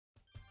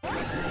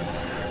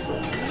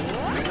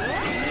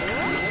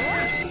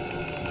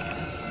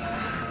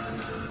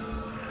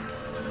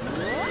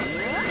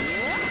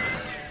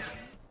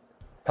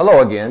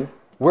Hello again.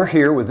 We're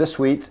here with this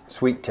week's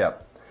Sweet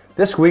Tip.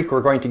 This week we're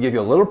going to give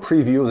you a little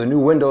preview of the new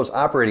Windows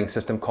operating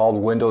system called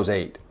Windows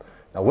 8.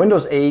 Now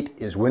Windows 8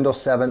 is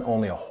Windows 7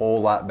 only a whole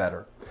lot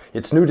better.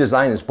 Its new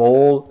design is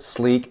bold,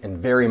 sleek, and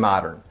very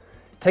modern.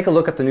 Take a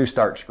look at the new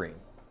start screen.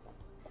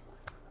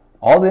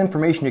 All the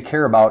information you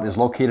care about is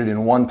located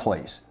in one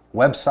place.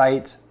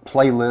 Websites,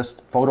 playlists,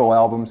 photo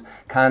albums,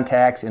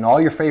 contacts, and all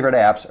your favorite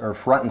apps are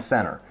front and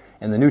center.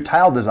 And the new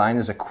tile design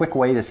is a quick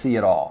way to see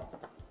it all.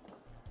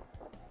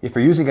 If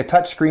you're using a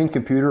touchscreen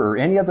computer or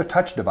any other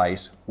touch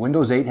device,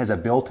 Windows 8 has a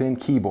built-in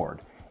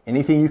keyboard.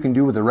 Anything you can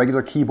do with a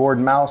regular keyboard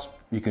and mouse,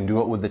 you can do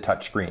it with the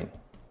touchscreen.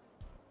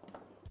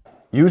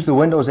 Use the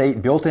Windows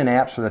 8 built-in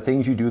apps for the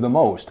things you do the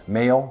most.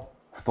 Mail,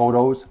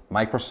 photos,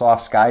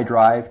 Microsoft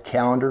SkyDrive,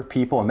 calendar,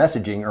 people, and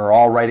messaging are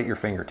all right at your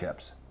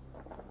fingertips.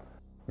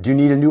 Do you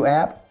need a new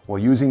app? Well,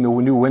 using the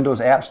new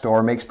Windows App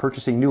Store makes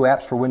purchasing new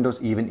apps for Windows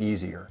even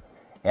easier.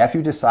 After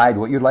you decide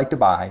what you'd like to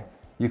buy,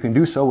 you can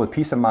do so with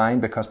peace of mind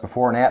because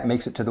before an app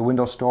makes it to the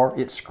Windows Store,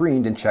 it's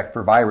screened and checked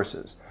for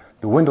viruses.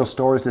 The Windows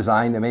Store is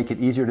designed to make it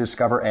easier to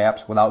discover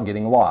apps without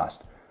getting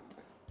lost.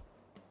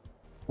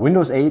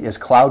 Windows 8 is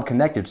cloud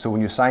connected, so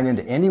when you sign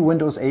into any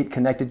Windows 8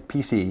 connected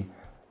PC,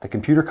 the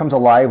computer comes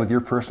alive with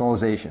your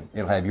personalization.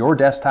 It'll have your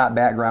desktop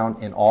background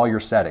and all your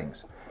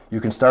settings.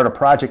 You can start a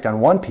project on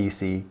one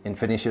PC and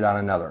finish it on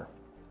another.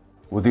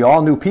 With the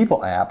all-new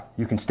People app,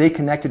 you can stay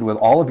connected with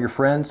all of your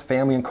friends,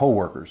 family, and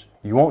coworkers.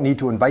 You won't need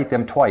to invite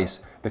them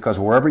twice because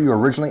wherever you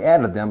originally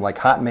added them, like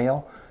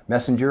Hotmail,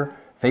 Messenger,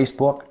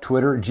 Facebook,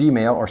 Twitter,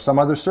 Gmail, or some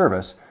other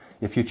service,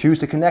 if you choose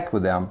to connect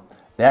with them,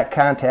 that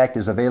contact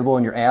is available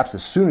in your apps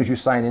as soon as you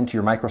sign into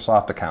your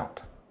Microsoft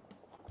account.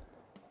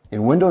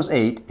 In Windows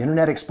 8,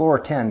 Internet Explorer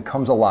 10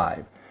 comes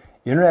alive.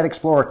 Internet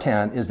Explorer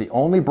 10 is the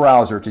only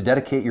browser to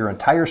dedicate your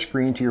entire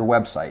screen to your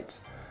websites.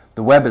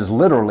 The web is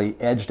literally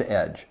edge to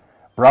edge.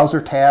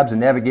 Browser tabs and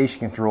navigation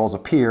controls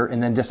appear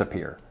and then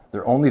disappear.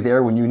 They're only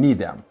there when you need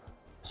them.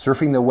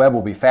 Surfing the web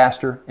will be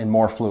faster and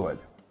more fluid.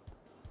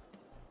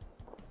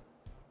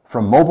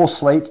 From mobile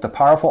slates to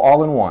powerful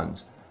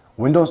all-in-ones,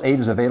 Windows 8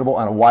 is available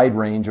on a wide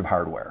range of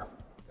hardware.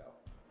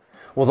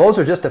 Well, those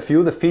are just a few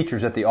of the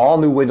features that the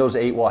all-new Windows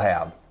 8 will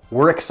have.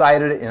 We're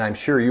excited, and I'm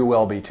sure you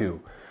will be too.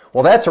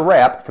 Well, that's a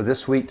wrap for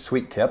this week's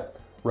Sweet Tip.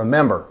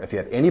 Remember, if you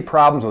have any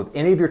problems with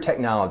any of your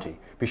technology,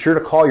 be sure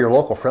to call your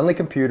local Friendly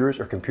Computers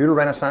or Computer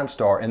Renaissance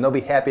store and they'll be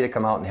happy to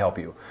come out and help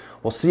you.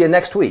 We'll see you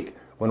next week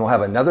when we'll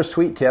have another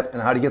sweet tip on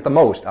how to get the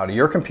most out of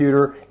your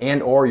computer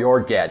and or your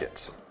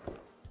gadgets.